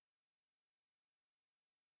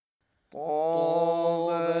طاب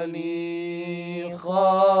لي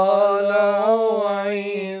خال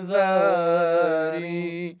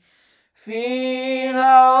عذاري في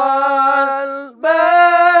هوى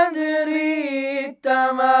البدر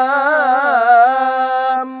تمام.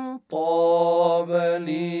 طاب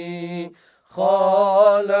لي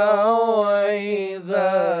خال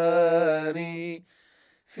عذاري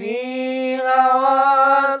في